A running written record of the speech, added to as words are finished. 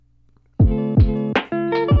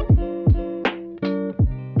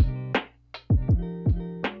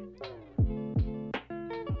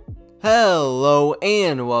Hello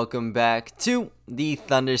and welcome back to the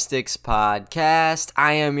Thundersticks podcast.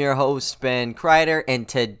 I am your host, Ben Kreider, and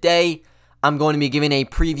today I'm going to be giving a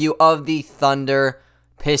preview of the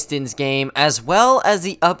Thunder-Pistons game as well as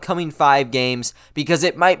the upcoming 5 games because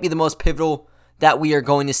it might be the most pivotal that we are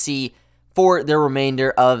going to see for the remainder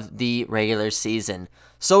of the regular season.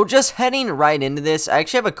 So just heading right into this, I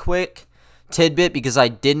actually have a quick tidbit because I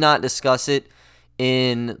did not discuss it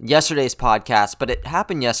in yesterday's podcast, but it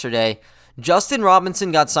happened yesterday. Justin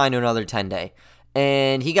Robinson got signed to another 10-day,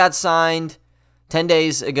 and he got signed 10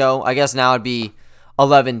 days ago. I guess now it'd be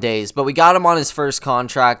 11 days, but we got him on his first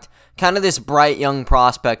contract, kind of this bright young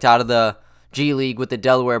prospect out of the G League with the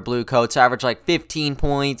Delaware Blue Coats, averaged like 15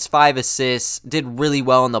 points, 5 assists, did really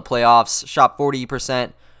well in the playoffs, shot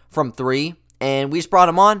 40% from 3, and we just brought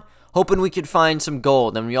him on, hoping we could find some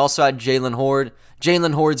gold. And we also had Jalen Horde.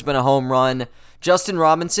 Jalen Horde's been a home run. Justin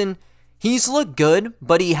Robinson, he's looked good,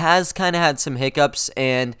 but he has kind of had some hiccups,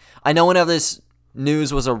 and I know whenever this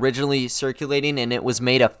news was originally circulating and it was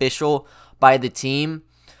made official by the team,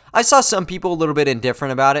 I saw some people a little bit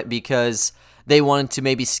indifferent about it because they wanted to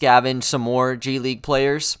maybe scavenge some more G League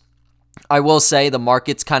players. I will say the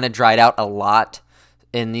market's kind of dried out a lot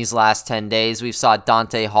in these last 10 days. We saw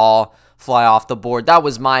Dante Hall fly off the board. That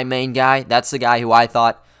was my main guy. That's the guy who I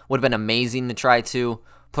thought would have been amazing to try to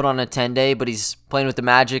put on a 10-day, but he's playing with the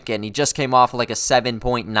Magic, and he just came off like a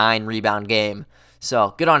 7.9 rebound game.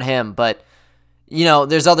 So, good on him. But, you know,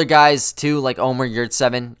 there's other guys, too, like Omer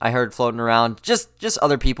Yurtseven, I heard floating around. Just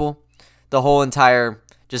other people. The whole entire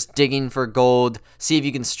just digging for gold, see if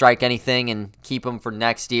you can strike anything and keep him for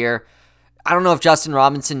next year. I don't know if Justin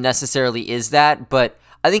Robinson necessarily is that, but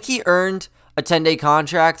I think he earned a 10-day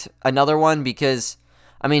contract, another one, because,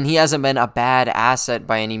 I mean, he hasn't been a bad asset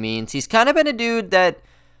by any means. He's kind of been a dude that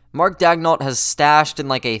Mark Daigneault has stashed in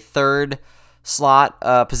like a third slot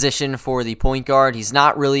position for the point guard. He's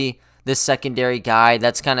not really this secondary guy.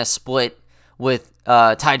 That's kind of split with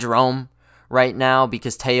Ty Jerome right now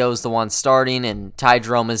because Teo's the one starting, and Ty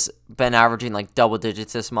Jerome has been averaging like double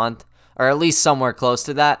digits this month, or at least somewhere close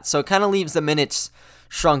to that. So it kind of leaves the minutes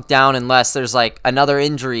shrunk down unless there's like another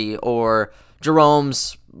injury or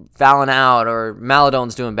Jerome's fouling out or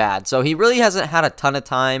Maladone's doing bad. So he really hasn't had a ton of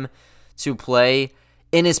time to play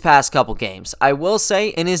in his past couple games. I will say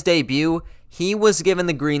in his debut, he was given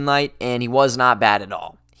the green light and he was not bad at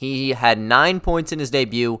all. He had 9 points in his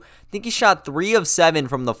debut. I think he shot 3 of 7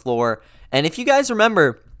 from the floor. And if you guys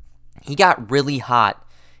remember, he got really hot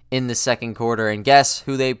in the second quarter. And guess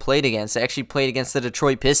who they played against? They actually played against the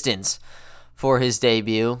Detroit Pistons for his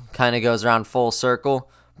debut. Kind of goes around full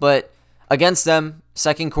circle. But against them,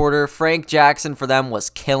 second quarter, Frank Jackson for them was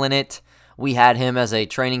killing it. We had him as a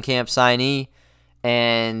training camp signee.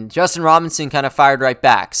 And Justin Robinson kind of fired right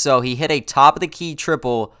back. So he hit a top-of-the-key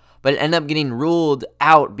triple, but it ended up getting ruled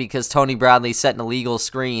out because Tony Bradley set an illegal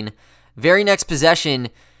screen. Very next possession,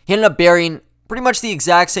 he ended up burying pretty much the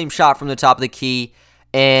exact same shot from the top of the key.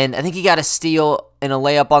 And I think he got a steal and a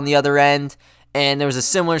layup on the other end. And there was a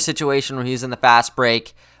similar situation where he was in the fast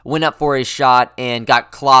break, went up for his shot, and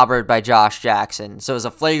got clobbered by Josh Jackson. So it was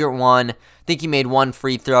a flagrant one. I think he made one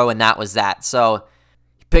free throw, and that was that. So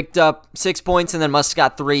picked up 6 points and then must have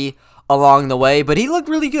got 3 along the way, but he looked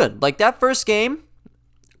really good. Like that first game,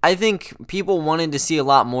 I think people wanted to see a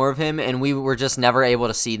lot more of him, and we were just never able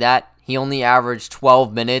to see that. He only averaged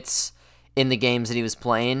 12 minutes in the games that he was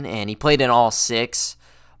playing, and he played in all 6,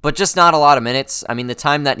 but just not a lot of minutes. I mean, the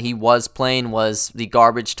time that he was playing was the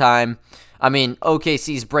garbage time. I mean,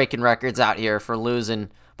 OKC's breaking records out here for losing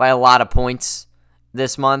by a lot of points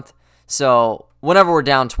this month, so whenever we're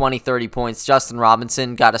down 20, 30 points, Justin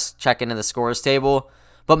Robinson got us check into the scores table.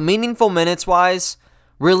 But meaningful minutes-wise,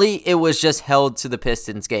 really, it was just held to the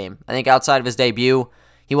Pistons game. I think outside of his debut,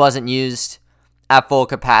 he wasn't used at full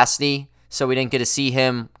capacity, so we didn't get to see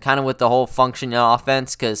him kind of with the whole functioning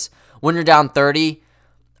offense, because when you're down 30,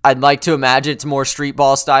 I'd like to imagine it's more street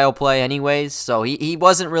ball style play anyways, so he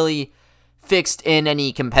wasn't really fixed in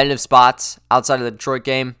any competitive spots outside of the Detroit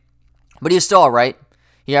game, but he was still all right.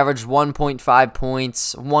 He averaged 1.5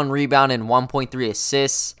 points, 1 rebound, and 1.3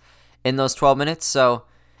 assists in those 12 minutes. So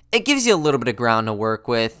it gives you a little bit of ground to work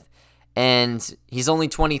with. And he's only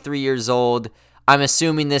 23 years old. I'm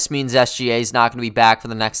assuming this means SGA is not going to be back for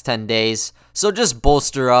the next 10 days. So just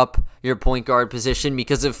bolster up your point guard position,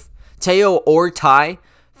 because if Teo or Ty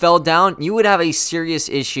fell down, you would have a serious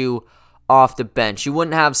issue off the bench. You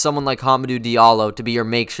wouldn't have someone like Hamidou Diallo to be your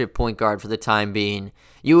makeshift point guard for the time being.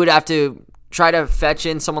 You would have to try to fetch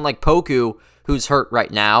in someone like Poku, who's hurt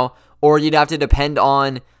right now, or you'd have to depend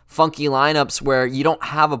on funky lineups where you don't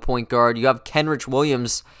have a point guard. You have Kenrich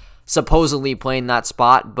Williams supposedly playing that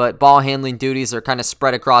spot, but ball handling duties are kind of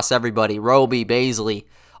spread across everybody. Roby, Baisley,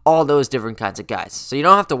 all those different kinds of guys. So you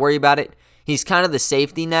don't have to worry about it. He's kind of the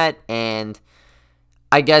safety net, and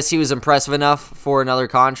I guess he was impressive enough for another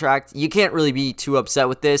contract. You can't really be too upset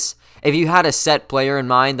with this. If you had a set player in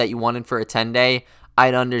mind that you wanted for a 10-day,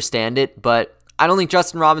 I'd understand it, but I don't think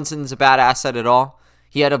Justin Robinson's a bad asset at all.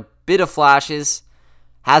 He had a bit of flashes,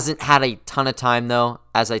 hasn't had a ton of time though,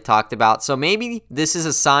 as I talked about. So maybe this is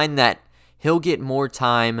a sign that he'll get more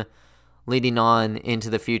time leading on into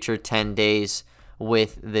the future 10 days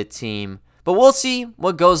with the team. But we'll see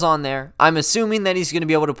what goes on there. I'm assuming that he's going to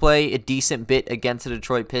be able to play a decent bit against the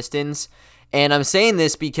Detroit Pistons. And I'm saying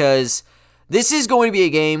this because this is going to be a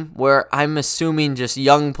game where I'm assuming just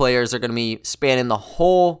young players are going to be spanning the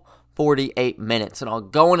whole 48 minutes. And I'll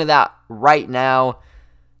go into that right now.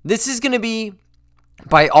 This is going to be,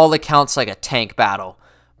 by all accounts, like a tank battle.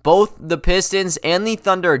 Both the Pistons and the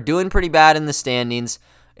Thunder are doing pretty bad in the standings.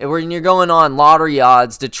 When you're going on lottery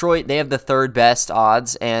odds, Detroit, they have the third best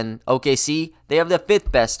odds, and OKC, they have the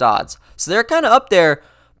fifth best odds. So they're kind of up there,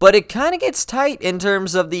 but it kind of gets tight in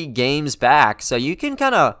terms of the games back. So you can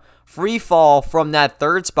kind of free fall from that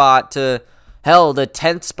third spot to, hell, the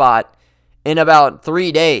 10th spot in about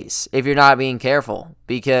 3 days if you're not being careful.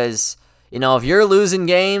 Because, if you're losing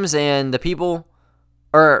games and the people,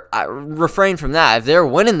 or refrain from that, if they're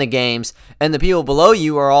winning the games and the people below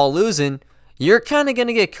you are all losing, you're kind of going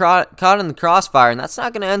to get caught in the crossfire, and that's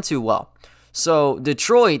not going to end too well. So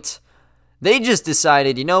Detroit, they just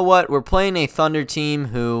decided, you know what, we're playing a Thunder team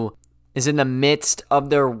who is in the midst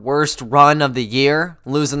of their worst run of the year,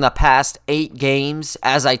 losing the past 8 games,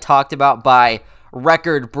 as I talked about, by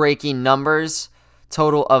record-breaking numbers,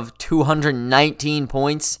 total of 219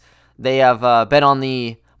 points. They have been on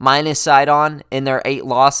the minus side in their 8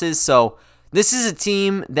 losses. So this is a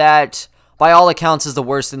team that, by all accounts, is the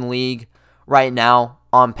worst in the league right now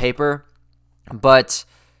on paper. But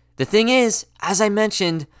the thing is, as I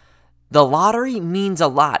mentioned, the lottery means a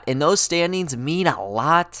lot, and those standings mean a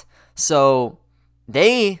lot. So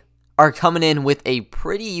they are coming in with a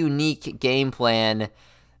pretty unique game plan.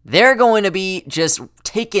 They're going to be just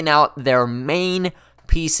taking out their main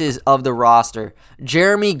pieces of the roster.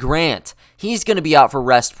 Jeremy Grant, he's going to be out for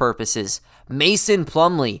rest purposes. Mason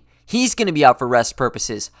Plumlee, he's going to be out for rest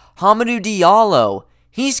purposes. Hamidou Diallo,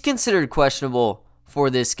 he's considered questionable for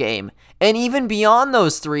this game. And even beyond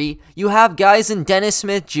those 3, you have guys in Dennis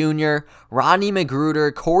Smith Jr., Rodney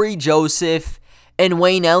McGruder, Corey Joseph, and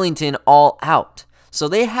Wayne Ellington all out. So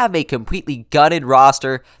they have a completely gutted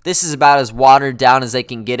roster. This is about as watered down as they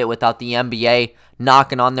can get it without the NBA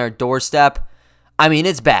knocking on their doorstep. I mean,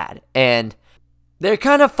 it's bad. And they're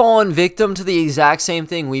kind of falling victim to the exact same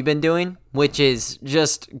thing we've been doing, which is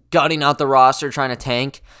just gutting out the roster, trying to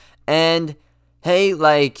tank. And hey,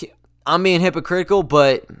 I'm being hypocritical,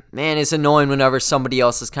 but man, it's annoying whenever somebody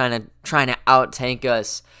else is kind of trying to out-tank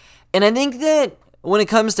us. And I think that when it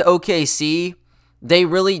comes to OKC, they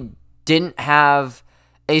really didn't have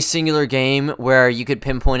a singular game where you could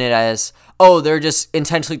pinpoint it as, oh, they're just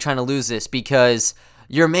intentionally trying to lose this, because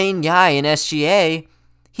your main guy in SGA,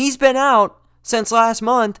 he's been out since last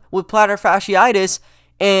month with plantar fasciitis,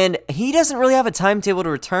 and he doesn't really have a timetable to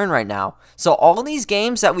return right now. So all these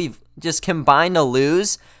games that we've just combined to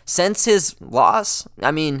lose since his loss,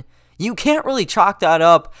 I mean, you can't really chalk that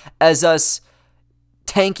up as us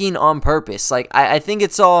tanking on purpose. I think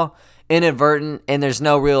it's all inadvertent, and there's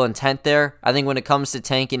no real intent there. I think when it comes to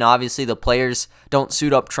tanking, obviously the players don't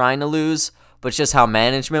suit up trying to lose, but it's just how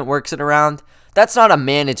management works it around. That's not a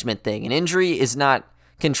management thing. An injury is not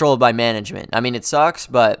controlled by management. I mean, it sucks,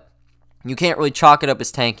 but you can't really chalk it up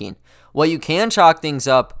as tanking. What you can chalk things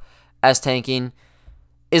up as tanking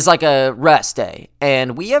is like a rest day,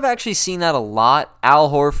 and we have actually seen that a lot.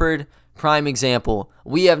 Al Horford, prime example.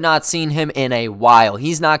 We have not seen him in a while.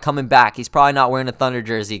 He's not coming back. He's probably not wearing a Thunder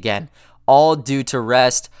jersey again, all due to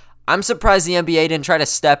rest. I'm surprised the NBA didn't try to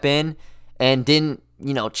step in and didn't,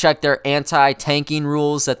 check their anti-tanking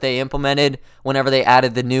rules that they implemented whenever they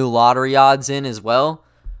added the new lottery odds in as well.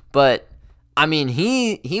 But, I mean,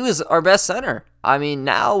 he was our best center. I mean,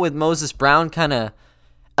 now with Moses Brown kind of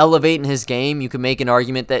elevating his game, you can make an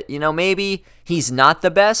argument that, maybe he's not the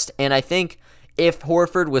best. And I think if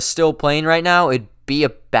Horford was still playing right now, it'd be a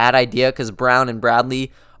bad idea because Brown and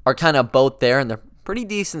Bradley are kind of both there, and they're pretty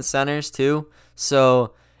decent centers too.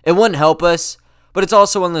 So it wouldn't help us. But it's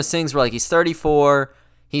also one of those things where, he's 34.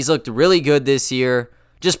 He's looked really good this year.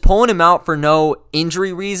 Just pulling him out for no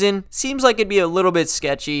injury reason seems like it'd be a little bit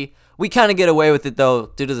sketchy. We kind of get away with it, though,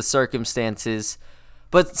 due to the circumstances.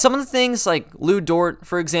 But some of the things like Lou Dort,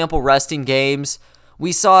 for example, resting games,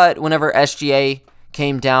 we saw it whenever SGA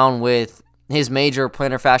came down with his major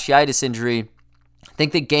plantar fasciitis injury. I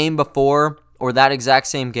think the game before, or that exact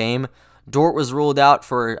same game, Dort was ruled out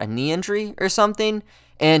for a knee injury or something,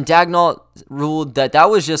 and Daigneault ruled that that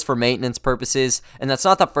was just for maintenance purposes, and that's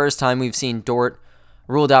not the first time we've seen Dort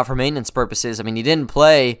ruled out for maintenance purposes. I mean, he didn't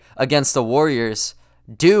play against the Warriors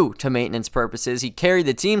due to maintenance purposes. He carried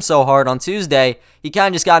the team so hard on Tuesday, he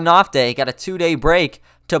kind of just got an off day. He got a 2-day break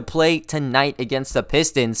to play tonight against the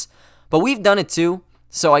Pistons, but we've done it too,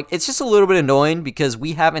 so it's just a little bit annoying because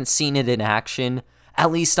we haven't seen it in action,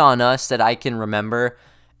 at least on us, that I can remember.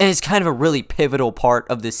 And it's kind of a really pivotal part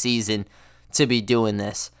of the season to be doing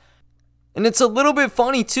this. And it's a little bit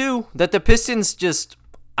funny, too, that the Pistons just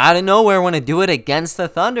out of nowhere want to do it against the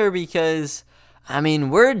Thunder because, I mean,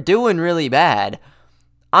 we're doing really bad.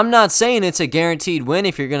 I'm not saying it's a guaranteed win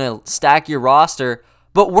if you're going to stack your roster,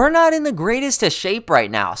 but we're not in the greatest of shape right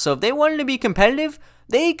now. So if they wanted to be competitive,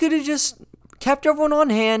 they could have just kept everyone on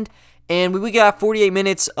hand, and we got 48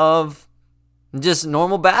 minutes of just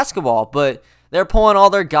normal basketball. But they're pulling all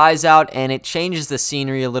their guys out, and it changes the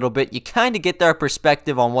scenery a little bit. You kind of get their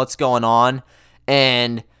perspective on what's going on,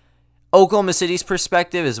 and Oklahoma City's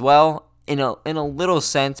perspective as well, in a little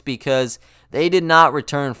sense, because they did not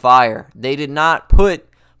return fire. They did not put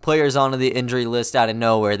players onto the injury list out of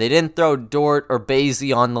nowhere. They didn't throw Dort or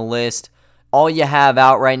Bazley on the list. All you have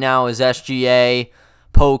out right now is SGA,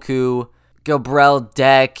 Poku, Gabriel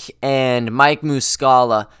Deck, and Mike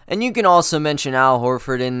Muscala. And you can also mention Al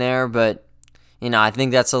Horford in there, but I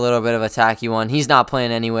think that's a little bit of a tacky one. He's not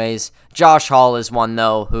playing anyways. Josh Hall is one,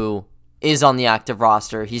 though, who is on the active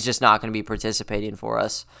roster. He's just not going to be participating for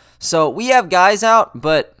us. So we have guys out,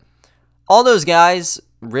 but all those guys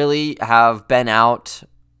really have been out.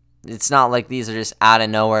 It's not like these are just out of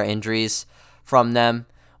nowhere injuries from them.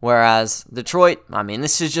 Whereas Detroit,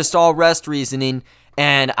 this is just all rest reasoning,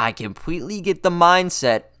 and I completely get the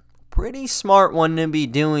mindset. Pretty smart one to be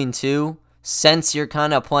doing, too, since you're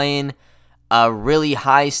kind of playing a really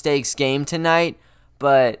high-stakes game tonight.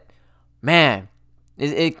 But, man,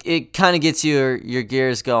 it kind of gets your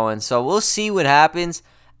gears going. So we'll see what happens.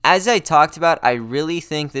 As I talked about, I really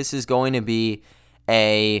think this is going to be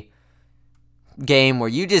a game where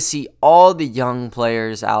you just see all the young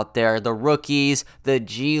players out there, the rookies, the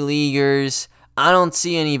G Leaguers. I don't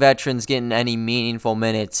see any veterans getting any meaningful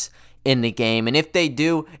minutes in the game. And if they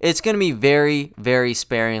do, it's going to be very, very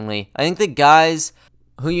sparingly. I think the guys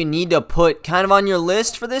who you need to put kind of on your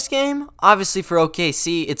list for this game, obviously for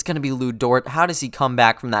OKC, it's going to be Lou Dort. How does he come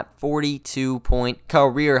back from that 42-point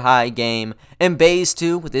career-high game? And Baze,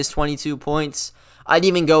 too, with his 22 points. I'd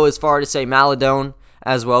even go as far to say Maladone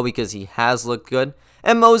as well, because he has looked good.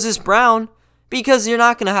 And Moses Brown, because you're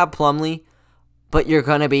not going to have Plumlee, but you're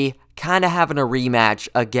going to be kind of having a rematch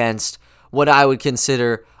against what I would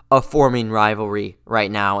consider a forming rivalry right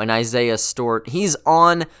now. And Isaiah Stewart, he's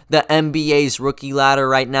on the NBA's rookie ladder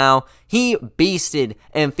right now. He beasted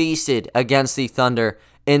and feasted against the Thunder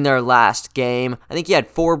in their last game. I think he had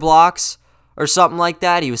 4 blocks or something like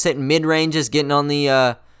that. He was hitting mid-ranges, getting on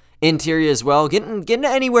the interior as well, getting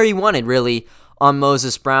anywhere he wanted, really, on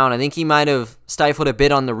Moses Brown. I think he might have stifled a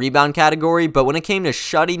bit on the rebound category, but when it came to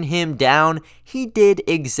shutting him down, he did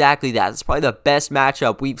exactly that. It's probably the best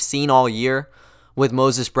matchup we've seen all year with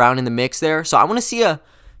Moses Brown in the mix there. So I want to see a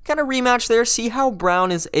kind of rematch there, see how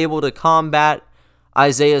Brown is able to combat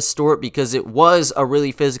Isaiah Stewart, because it was a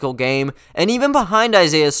really physical game. And even behind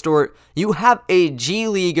Isaiah Stewart, you have a G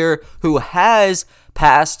Leaguer who has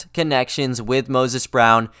past connections with Moses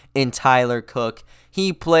Brown in Tyler Cook.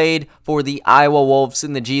 He played for the Iowa Wolves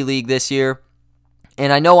in the G League this year.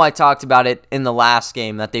 And I know I talked about it in the last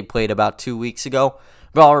game that they played about 2 weeks ago,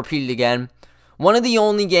 but I'll repeat it again. One of the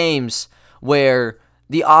only games where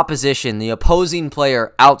the opposition, the opposing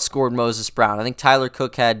player, outscored Moses Brown. I think Tyler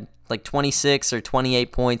Cook had like 26 or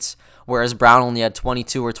 28 points, whereas Brown only had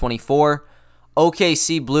 22 or 24.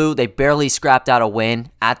 OKC Blue, they barely scrapped out a win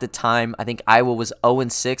at the time. I think Iowa was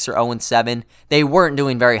 0-6 or 0-7. They weren't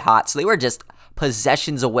doing very hot, so they were just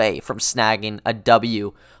possessions away from snagging a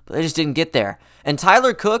W, but they just didn't get there. And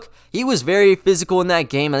Tyler Cook, he was very physical in that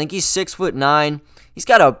game. I think he's 6'9". He's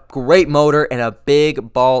got a great motor and a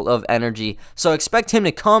big ball of energy. So expect him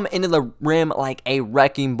to come into the rim like a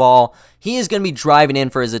wrecking ball. He is going to be driving in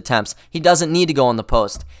for his attempts. He doesn't need to go on the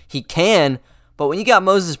post. He can, but when you got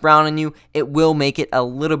Moses Brown on you, it will make it a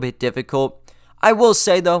little bit difficult. I will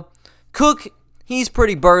say, though, Cook, he's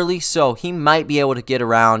pretty burly, so he might be able to get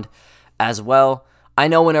around as well. I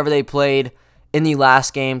know whenever they played in the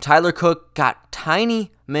last game, Tyler Cook got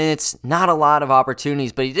tiny minutes, not a lot of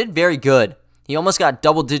opportunities, but he did very good. He almost got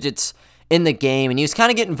double digits in the game. And he was kind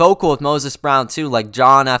of getting vocal with Moses Brown too, like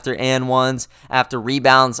John after and ones, after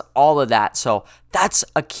rebounds, all of that. So that's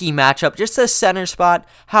a key matchup. Just a center spot,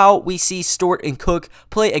 how we see Stewart and Cook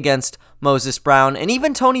play against Moses Brown and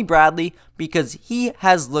even Tony Bradley, because he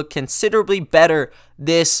has looked considerably better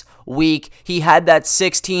this week. He had that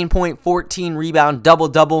 16.14 rebound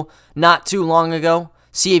double-double not too long ago.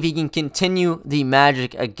 See if he can continue the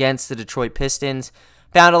magic against the Detroit Pistons.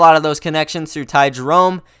 Found a lot of those connections through Ty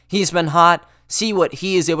Jerome. He's been hot. See what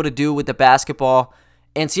he is able to do with the basketball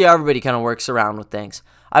and see how everybody kind of works around with things.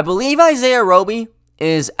 I believe Isaiah Roby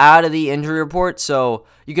is out of the injury report, so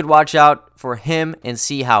you could watch out for him and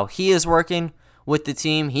see how he is working with the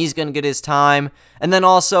team. He's going to get his time. And then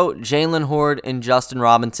also Jalen Horde and Justin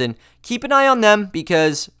Robinson. Keep an eye on them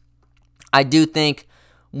because I do think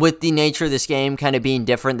with the nature of this game kind of being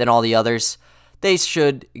different than all the others, they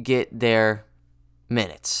should get their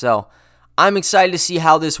minutes. So I'm excited to see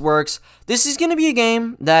how this works. This is going to be a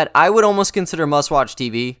game that I would almost consider must-watch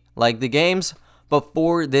TV. Like the games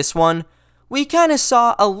before this one, we kind of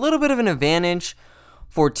saw a little bit of an advantage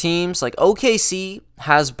for teams. Like OKC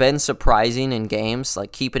has been surprising in games,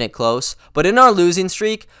 like keeping it close. But in our losing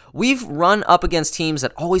streak, we've run up against teams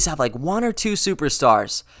that always have like one or two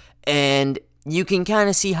superstars. And you can kind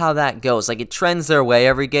of see how that goes. Like it trends their way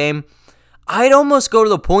every game. I'd almost go to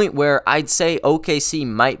the point where I'd say OKC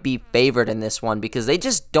might be favored in this one because they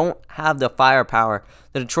just don't have the firepower.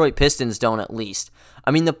 The Detroit Pistons don't, at least.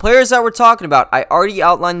 I mean, the players that we're talking about, I already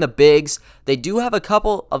outlined the bigs. They do have a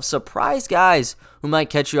couple of surprise guys who might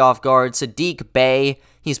catch you off guard. Sadiq Bey,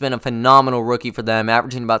 he's been a phenomenal rookie for them,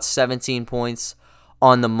 averaging about 17 points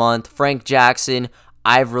on the month. Frank Jackson,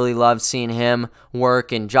 I've really loved seeing him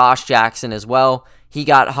work, and Josh Jackson as well. He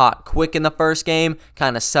got hot quick in the first game,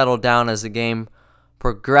 kind of settled down as the game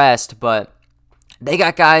progressed, but they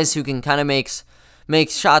got guys who can kind of make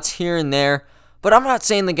shots here and there. But I'm not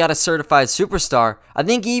saying they got a certified superstar. I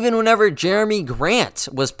think even whenever Jeremy Grant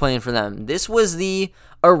was playing for them, this was the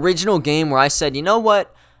original game where I said, you know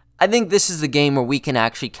what? I think this is the game where we can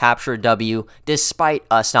actually capture a W despite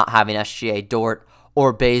us not having SGA, Dort,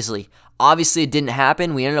 or Baisley. Obviously, it didn't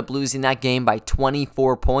happen. We ended up losing that game by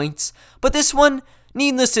 24 points. But this one,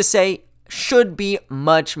 needless to say, should be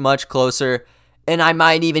much, much closer. And I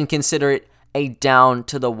might even consider it a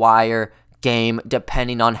down-to-the-wire game,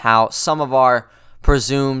 depending on how some of our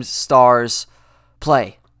presumed stars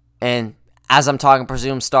play. And as I'm talking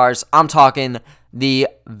presumed stars, I'm talking the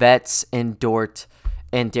vets in Dort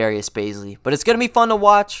and Darius Baisley. But it's going to be fun to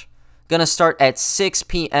watch. Going to start at 6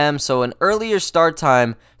 p.m., so an earlier start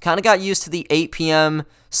time. Kind of got used to the 8 p.m.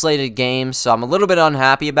 slated games, so I'm a little bit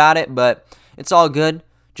unhappy about it, but it's all good.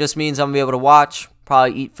 Just means I'm going to be able to watch,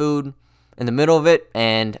 probably eat food in the middle of it,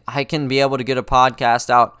 and I can be able to get a podcast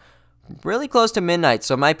out really close to midnight,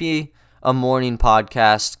 so it might be a morning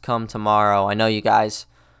podcast come tomorrow. I know you guys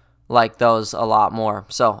like those a lot more,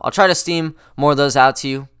 so I'll try to steam more of those out to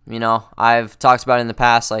you. You know, I've talked about it in the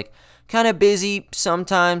past, like kind of busy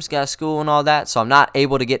sometimes, got school and all that, so I'm not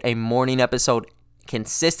able to get a morning episode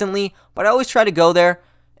consistently, but I always try to go there,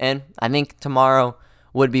 and I think tomorrow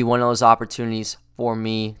would be one of those opportunities for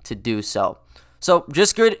me to do so. So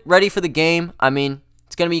just get ready for the game. I mean,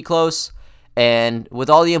 it's going to be close. And with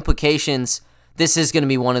all the implications, this is going to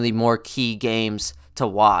be one of the more key games to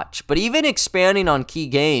watch. But even expanding on key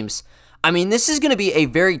games, I mean, this is going to be a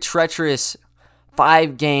very treacherous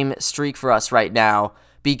 5-game streak for us right now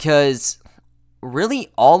because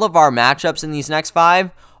really all of our matchups in these next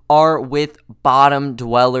 5 are with bottom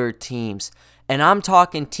dweller teams. And I'm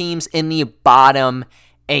talking teams in the bottom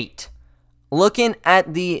 8. Looking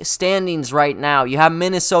at the standings right now, you have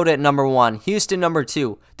Minnesota at number 1, Houston number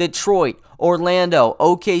 2, Detroit, Orlando,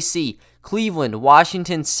 OKC, Cleveland,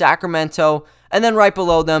 Washington, Sacramento, and then right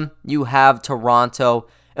below them, you have Toronto,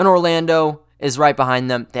 and Orlando is right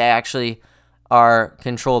behind them. They actually are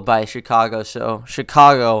controlled by Chicago, so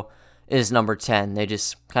Chicago is number 10. They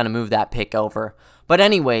just kind of moved that pick over. But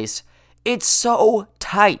anyways, it's so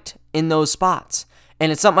tight in those spots,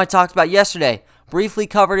 and it's something I talked about yesterday. Briefly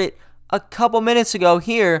covered it a couple minutes ago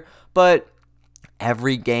here, but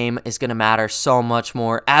every game is going to matter so much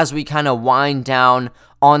more as we kind of wind down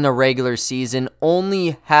on the regular season.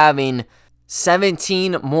 Only having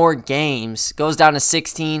 17 more games, goes down to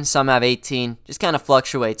 16, some have 18, just kind of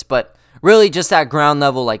fluctuates, but really just at ground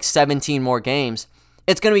level, like 17 more games,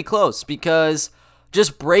 it's going to be close because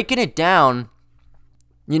just breaking it down,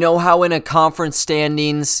 you know how in a conference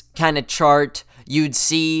standings kind of chart, you'd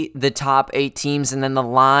see the top 8 teams and then the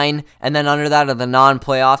line, and then under that are the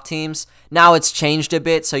non-playoff teams. Now it's changed a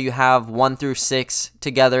bit, so you have 1 through 6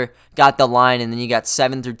 together, got the line, and then you got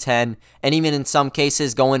 7 through 10, and even in some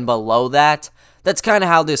cases going below that. That's kind of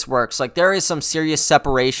how this works. Like, there is some serious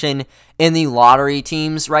separation in the lottery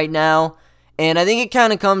teams right now, and I think it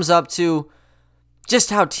kind of comes up to just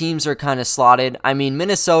how teams are kind of slotted. I mean,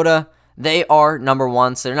 Minnesota, they are number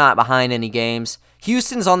 1, so they're not behind any games.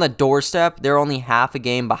 Houston's on the doorstep. They're only half a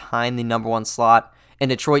game behind the number 1 slot, and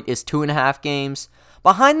Detroit is 2.5 games.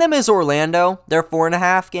 Behind them is Orlando. They're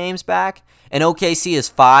 4.5 games back, and OKC is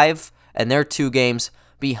 5, and they're 2 games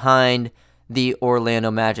behind the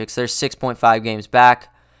Orlando Magic. So they're 6.5 games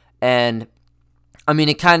back, and I mean,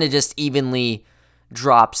 it kind of just evenly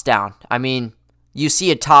drops down. I mean, you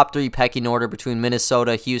see a top 3 pecking order between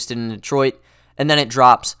Minnesota, Houston, and Detroit, and then it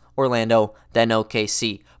drops Orlando, then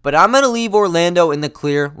OKC. But I'm going to leave Orlando in the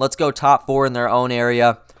clear. Let's go top 4 in their own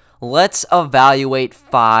area. Let's evaluate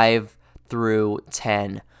 5 through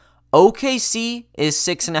 10. OKC is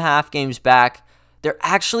 6.5 games back. They're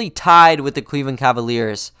actually tied with the Cleveland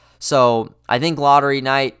Cavaliers. So I think lottery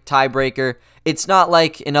night, tiebreaker. It's not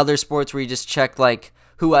like in other sports where you just check like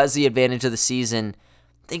who has the advantage of the season.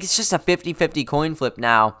 I think it's just a 50-50 coin flip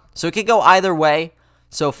now. So it could go either way.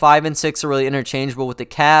 So 5 and 6 are really interchangeable with the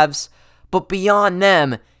Cavs. But beyond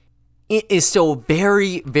them, it is still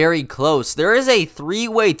very, very close. There is a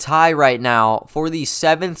 3-way tie right now for the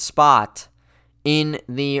 7th spot in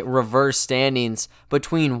the reverse standings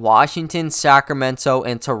between Washington, Sacramento,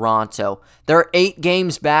 and Toronto. They're 8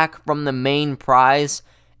 games back from the main prize.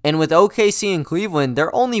 And with OKC and Cleveland,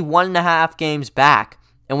 they're only 1.5 games back.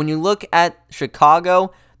 And when you look at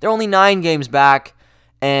Chicago, they're only 9 games back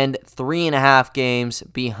and 3.5 games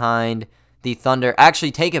behind the Thunder.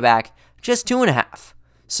 Actually, take it back, just 2.5.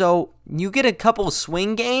 So you get a couple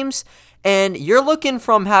swing games, and you're looking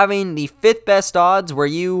from having the 5th best odds where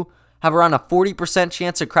you have around a 40%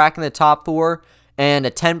 chance of cracking the top 4 and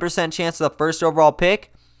a 10% chance of the first overall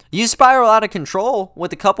pick. You spiral out of control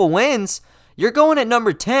with a couple wins. You're going at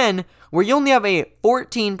number 10 where you only have a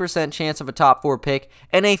 14% chance of a top 4 pick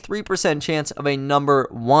and a 3% chance of a number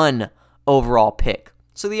 1 overall pick.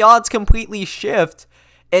 So the odds completely shift.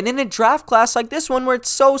 And in a draft class like this one where it's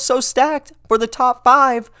so stacked for the top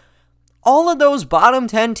 5, all of those bottom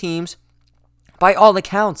 10 teams, by all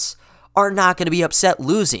accounts, are not going to be upset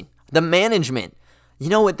losing. The management, you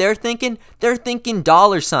know what they're thinking? They're thinking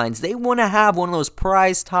dollar signs. They want to have one of those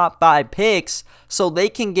prize top 5 picks so they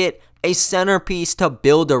can get a centerpiece to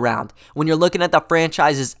build around. When you're looking at the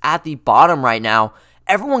franchises at the bottom right now,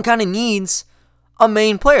 everyone kind of needs a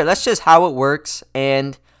main player. That's just how it works.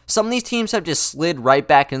 And some of these teams have just slid right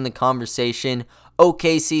back in the conversation.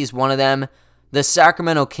 OKC is one of them. The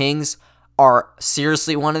Sacramento Kings are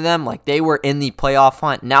seriously one of them. Like, they were in the playoff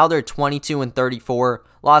hunt. Now they're 22-34.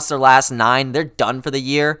 Lost their last 9. They're done for the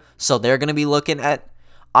year. So they're going to be looking at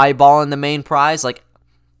eyeballing the main prize. Like,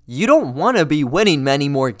 you don't want to be winning many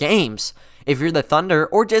more games if you're the Thunder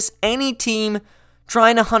or just any team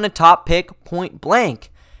trying to hunt a top pick point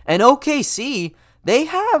blank. And OKC, they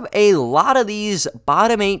have a lot of these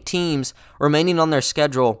bottom 8 teams remaining on their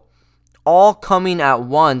schedule, all coming at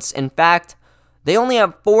once. In fact, they only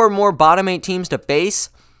have 4 more bottom 8 teams to face.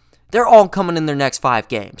 They're all coming in their next 5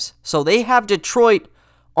 games. So they have Detroit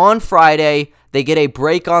on Friday. They get a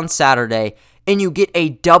break on Saturday. And you get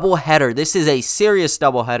a doubleheader. This is a serious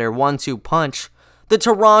doubleheader, 1-2 punch. The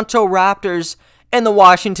Toronto Raptors and the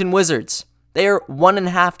Washington Wizards. They are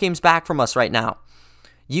 1.5 games back from us right now.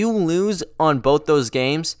 You lose on both those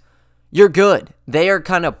games, you're good. They are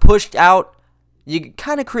kind of pushed out. You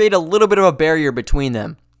kind of create a little bit of a barrier between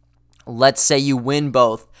them. Let's say you win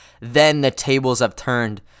both. Then the tables have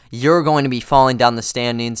turned. You're going to be falling down the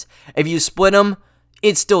standings. If you split them,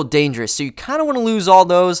 it's still dangerous. So you kind of want to lose all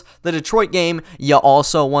those. The Detroit game, you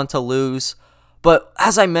also want to lose. But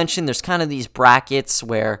as I mentioned, there's kind of these brackets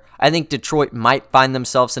where I think Detroit might find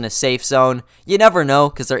themselves in a safe zone. You never know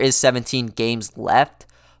because there is 17 games left.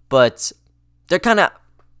 But they're kind of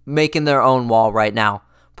making their own wall right now.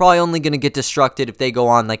 Probably only going to get destructed if they go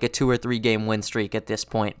on like a 2 or 3 game win streak at this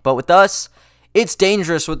point. But with us, it's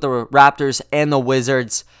dangerous with the Raptors and the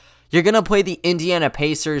Wizards. You're going to play the Indiana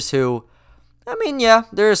Pacers who, I mean, yeah,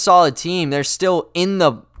 they're a solid team. They're still in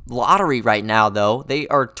the lottery right now, though. They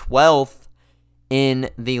are 12th in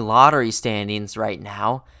the lottery standings right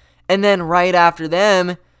now. And then right after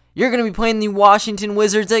them, you're going to be playing the Washington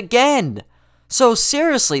Wizards again. So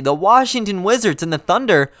seriously, the Washington Wizards and the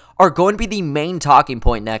Thunder are going to be the main talking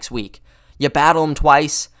point next week. You battle them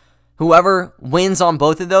twice. Whoever wins on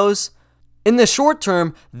both of those, in the short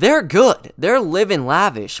term, they're good. They're living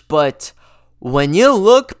lavish. But when you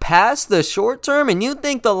look past the short term and you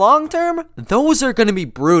think the long term, those are going to be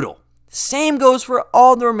brutal. Same goes for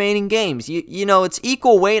all the remaining games. You know, it's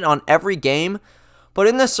equal weight on every game, but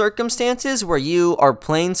in the circumstances where you are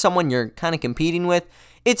playing someone you're kind of competing with,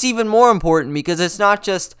 it's even more important because it's not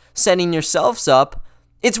just setting yourselves up,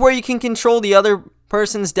 it's where you can control the other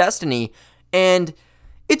person's destiny. And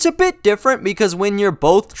it's a bit different because when you're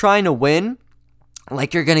both trying to win,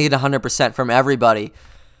 like you're going to get 100% from everybody.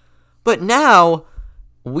 But now,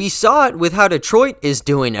 we saw it with how Detroit is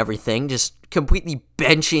doing everything, just completely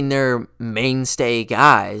benching their mainstay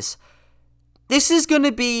guys. This is going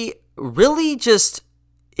to be really just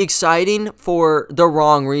exciting for the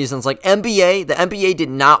wrong reasons. Like the NBA did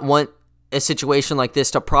not want a situation like this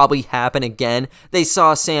to probably happen again. They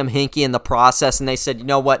saw Sam Hinkie in the process, and they said, you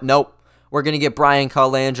know what, nope, we're going to get Brian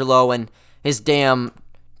Colangelo and his damn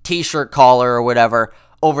t-shirt collar or whatever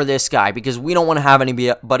over this guy because we don't want to have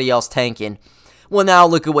anybody else tanking. Well, now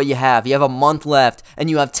look at what you have. You have a month left, and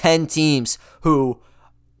you have 10 teams who,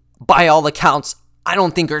 by all accounts, I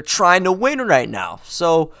don't think are trying to win right now.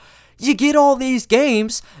 So you get all these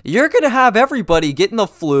games, you're going to have everybody getting the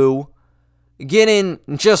flu, getting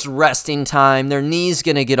just resting time. Their knees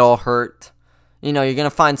going to get all hurt. You know, you're going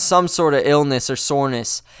to find some sort of illness or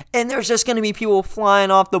soreness, and there's just going to be people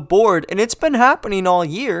flying off the board, and it's been happening all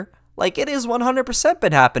year. Like, it is 100%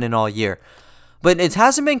 been happening all year. But it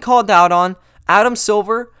hasn't been called out on. Adam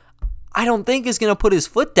Silver, I don't think is going to put his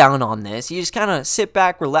foot down on this. You just kind of sit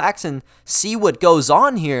back, relax, and see what goes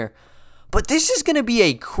on here. But this is going to be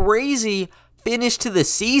a crazy finish to the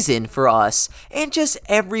season for us and just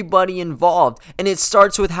everybody involved. And it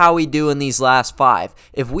starts with how we do in these last 5.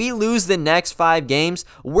 If we lose the next 5 games,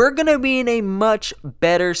 we're going to be in a much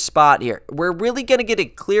better spot here. We're really going to get a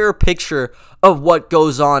clearer picture of what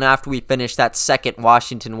goes on after we finish that second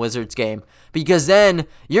Washington Wizards game. Because then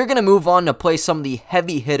you're going to move on to play some of the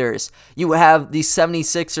heavy hitters. You have the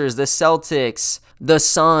 76ers, the Celtics, the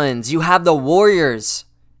Suns. You have the Warriors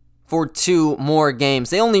for 2 more games.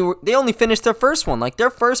 They only finished their first one. Like, their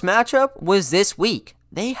first matchup was this week.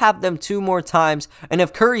 They have them 2 more times. And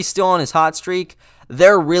if Curry's still on his hot streak,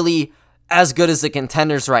 they're really as good as the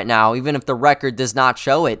contenders right now, even if the record does not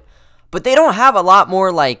show it. But they don't have a lot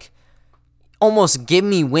more, like, almost give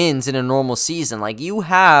me wins in a normal season. Like, you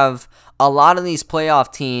have a lot of these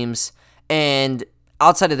playoff teams, and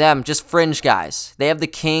outside of them, just fringe guys. They have the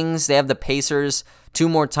Kings, they have the Pacers 2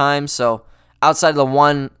 more times, so outside of the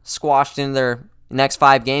one squashed in their next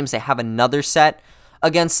 5 games, they have another set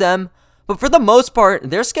against them. But for the most part,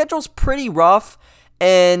 their schedule's pretty rough.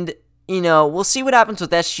 And, you know, we'll see what happens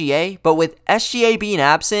with SGA. But with SGA being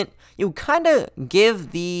absent, you kind of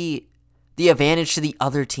give the advantage to the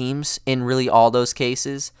other teams in really all those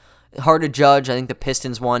cases. Hard to judge. I think the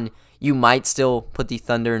Pistons won. You might still put the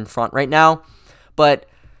Thunder in front right now. But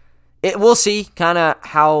we'll see kind of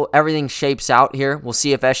how everything shapes out here. We'll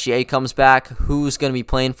see if SGA comes back, who's going to be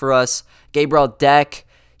playing for us. Gabriel Deck,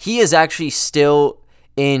 he is actually still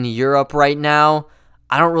in Europe right now.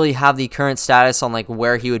 I don't really have the current status on like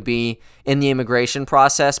where he would be in the immigration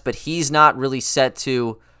process, but he's not really set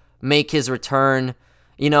to make his return.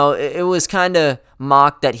 You know, it was kind of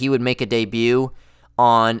mocked that he would make a debut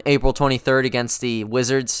on April 23rd against the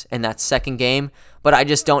Wizards in that second game, but I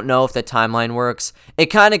just don't know if the timeline works. It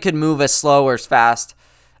kind of could move as slow or as fast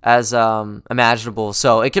as imaginable,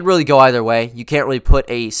 so it could really go either way. You can't really put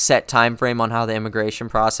a set time frame on how the immigration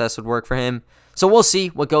process would work for him. So we'll see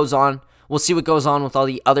what goes on. We'll see what goes on with all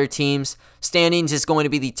the other teams. Standings is going to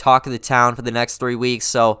be the talk of the town for the next 3 weeks,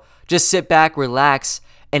 so just sit back, relax,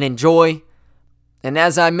 and enjoy. And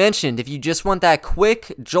as I mentioned, if you just want that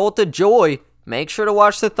quick jolt of joy, make sure to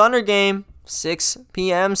watch the Thunder game, 6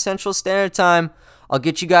 p.m. Central Standard Time. I'll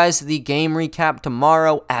get you guys the game recap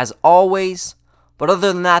tomorrow, as always. But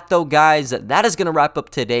other than that, though, guys, that is going to wrap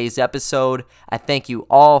up today's episode. I thank you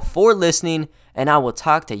all for listening, and I will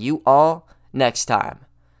talk to you all next time.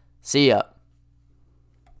 See ya.